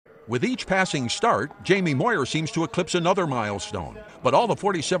With each passing start, Jamie Moyer seems to eclipse another milestone. But all the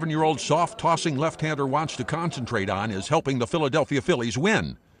 47-year-old soft-tossing left-hander wants to concentrate on is helping the Philadelphia Phillies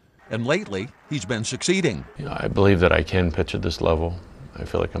win. And lately, he's been succeeding. I believe that I can pitch at this level. I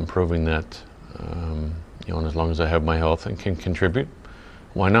feel like I'm proving that, and as long as I have my health and can contribute,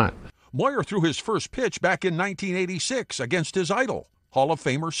 why not? Moyer threw his first pitch back in 1986 against his idol, Hall of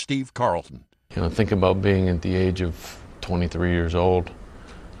Famer Steve Carlton. Think about being at the age of 23 years old.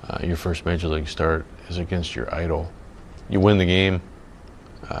 Your first major league start is against your idol. You win the game.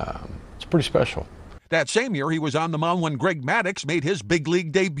 It's pretty special. That same year, he was on the mound when Greg Maddux made his big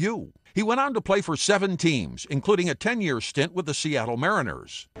league debut. He went on to play for 7 teams, including a 10-year stint with the Seattle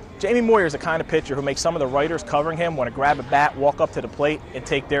Mariners. Jamie Moyer is the kind of pitcher who makes some of the writers covering him want to grab a bat, walk up to the plate, and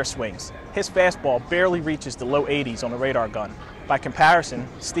take their swings. His fastball barely reaches the low 80s on the radar gun. By comparison,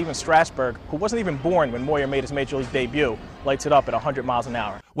 Steven Strasburg, who wasn't even born when Moyer made his major league debut, lights it up at 100 miles an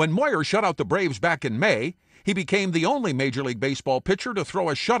hour. When Moyer shut out the Braves back in May, he became the only Major League Baseball pitcher to throw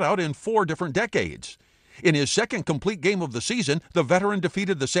a shutout in 4 different decades. In his second complete game of the season, the veteran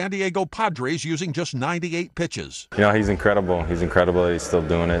defeated the San Diego Padres using just 98 pitches. He's incredible. He's incredible that he's still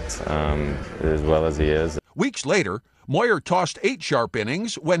doing it as well as he is. Weeks later, Moyer tossed 8 sharp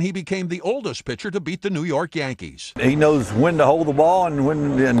innings when he became the oldest pitcher to beat the New York Yankees. He knows when to hold the ball and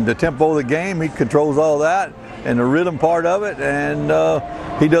when in the tempo of the game. He controls all that and the rhythm part of it, and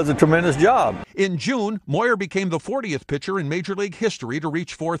he does a tremendous job. In June, Moyer became the 40th pitcher in Major League history to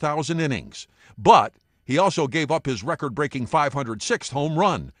reach 4,000 innings. But he also gave up his record-breaking 506th home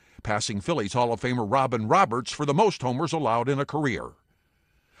run, passing Phillies Hall of Famer Robin Roberts for the most homers allowed in a career.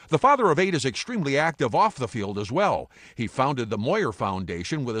 The father of 8 is extremely active off the field as well. He founded the Moyer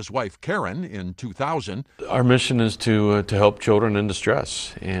Foundation with his wife Karen in 2000. Our mission is to help children in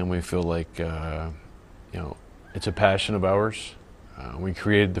distress, and we feel like it's a passion of ours. We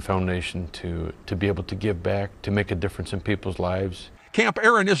created the foundation to be able to give back, to make a difference in people's lives. Camp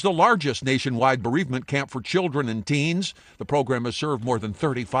Aaron is the largest nationwide bereavement camp for children and teens. The program has served more than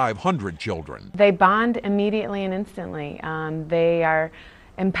 3,500 children. They bond immediately and instantly. They are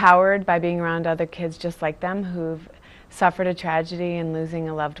empowered by being around other kids just like them who've suffered a tragedy and losing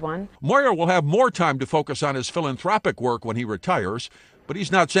a loved one. Moyer will have more time to focus on his philanthropic work when he retires, but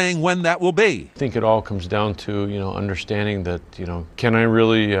he's not saying when that will be. I think it all comes down to, understanding that, can I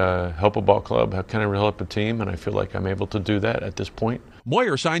really help a ball club? How can I really help a team? And I feel like I'm able to do that at this point.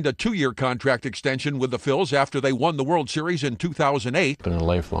 Moyer signed a 2-year contract extension with the Phils after they won the World Series in 2008. It's been a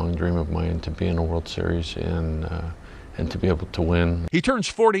lifelong dream of mine to be in a World Series and to be able to win. He turns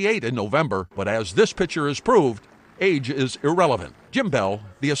 48 in November, but as this pitcher has proved, age is irrelevant. Jim Bell,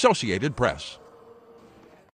 The Associated Press.